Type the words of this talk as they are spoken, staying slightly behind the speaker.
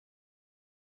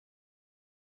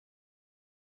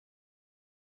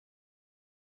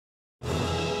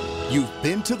You've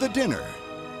been to the dinner.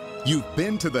 You've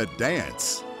been to the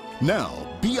dance. Now,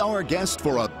 be our guest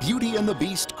for a Beauty and the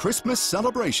Beast Christmas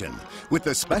celebration with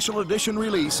the special edition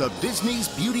release of Disney's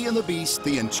Beauty and the Beast,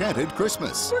 The Enchanted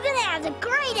Christmas. We're gonna have the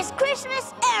greatest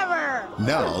Christmas ever!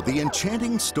 Now, the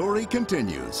enchanting story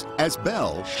continues as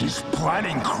Belle... She's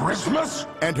planning Christmas?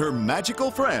 ...and her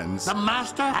magical friends... The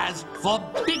Master has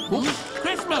forbidden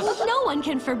Christmas! No one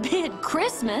can forbid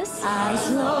Christmas. As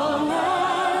long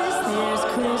as there's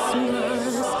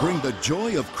Christmas. bring the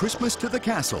joy of Christmas to the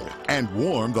castle and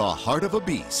warm the heart of a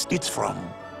beast. It's from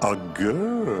a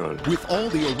girl. With all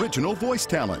the original voice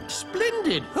talent.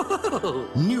 Splendid!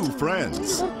 New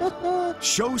friends.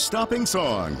 Show-stopping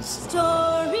songs.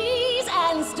 Stories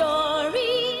and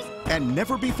stories. And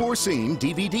never-before-seen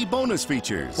DVD bonus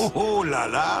features. Oh, la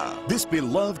la. This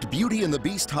beloved Beauty and the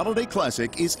Beast holiday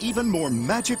classic is even more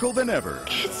magical than ever.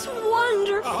 It's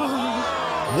wonderful.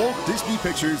 Walt Disney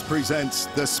Pictures presents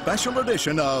the special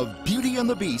edition of Beauty and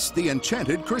the Beast, The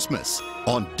Enchanted Christmas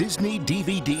on Disney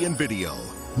DVD and video.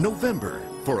 November,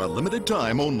 for a limited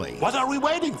time only. What are we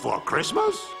waiting for,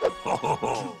 Christmas?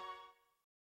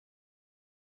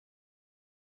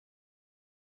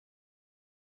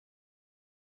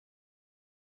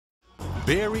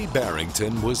 Barry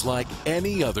Barrington was like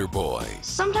any other boy.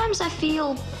 Sometimes I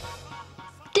feel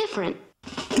different.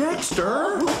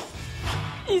 Dexter!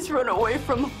 He's run away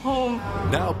from home.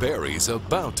 Now Barry's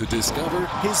about to discover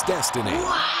his destiny.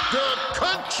 The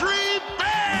Country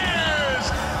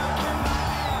Bears!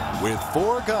 With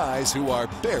 4 guys who are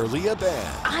barely a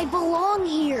band. I belong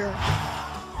here.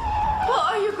 Well,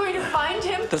 are you going to find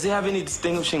him? Does he have any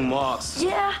distinguishing marks?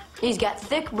 Yeah. He's got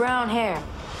thick brown hair.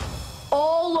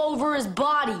 All over his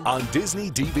body. On Disney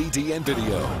DVD and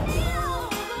video,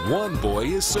 one boy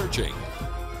is searching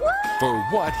for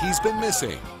what he's been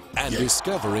missing and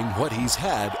discovering what he's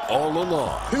had all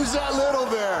along. Who's that little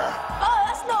bear? Oh,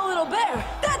 that's no little bear.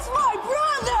 That's my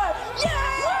brother! Yeah!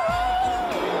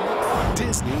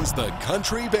 Disney's The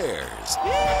Country Bears.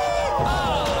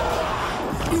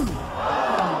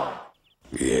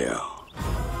 Yeah.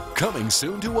 Coming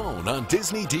soon to own on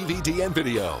Disney DVD and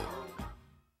video.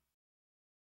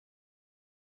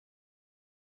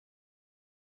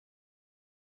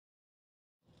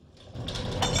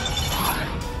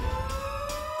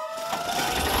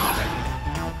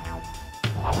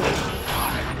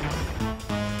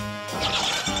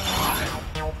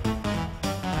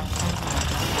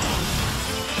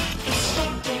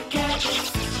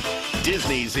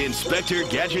 Disney's Inspector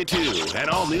Gadget 2, an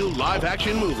all-new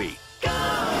live-action movie.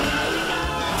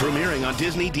 Premiering on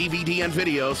Disney DVD and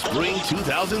video spring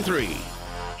 2003.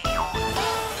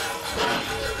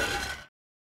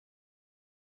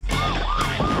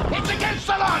 It's against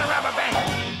the law to rob a bank!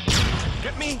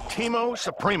 Get me Timo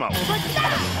Supremo.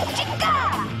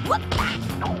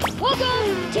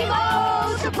 Welcome,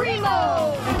 Timo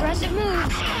Supremo! Impressive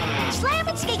moves. Slam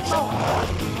and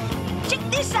skateboard. Check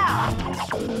this out.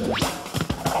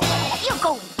 You're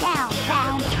going down,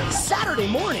 pound. Saturday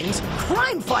mornings,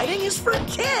 crime fighting is for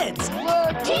kids!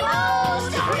 Timo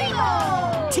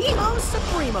Supremo! Timo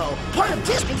Supremo, part of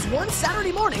Disney's One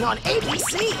Saturday Morning on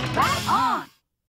ABC. Right on.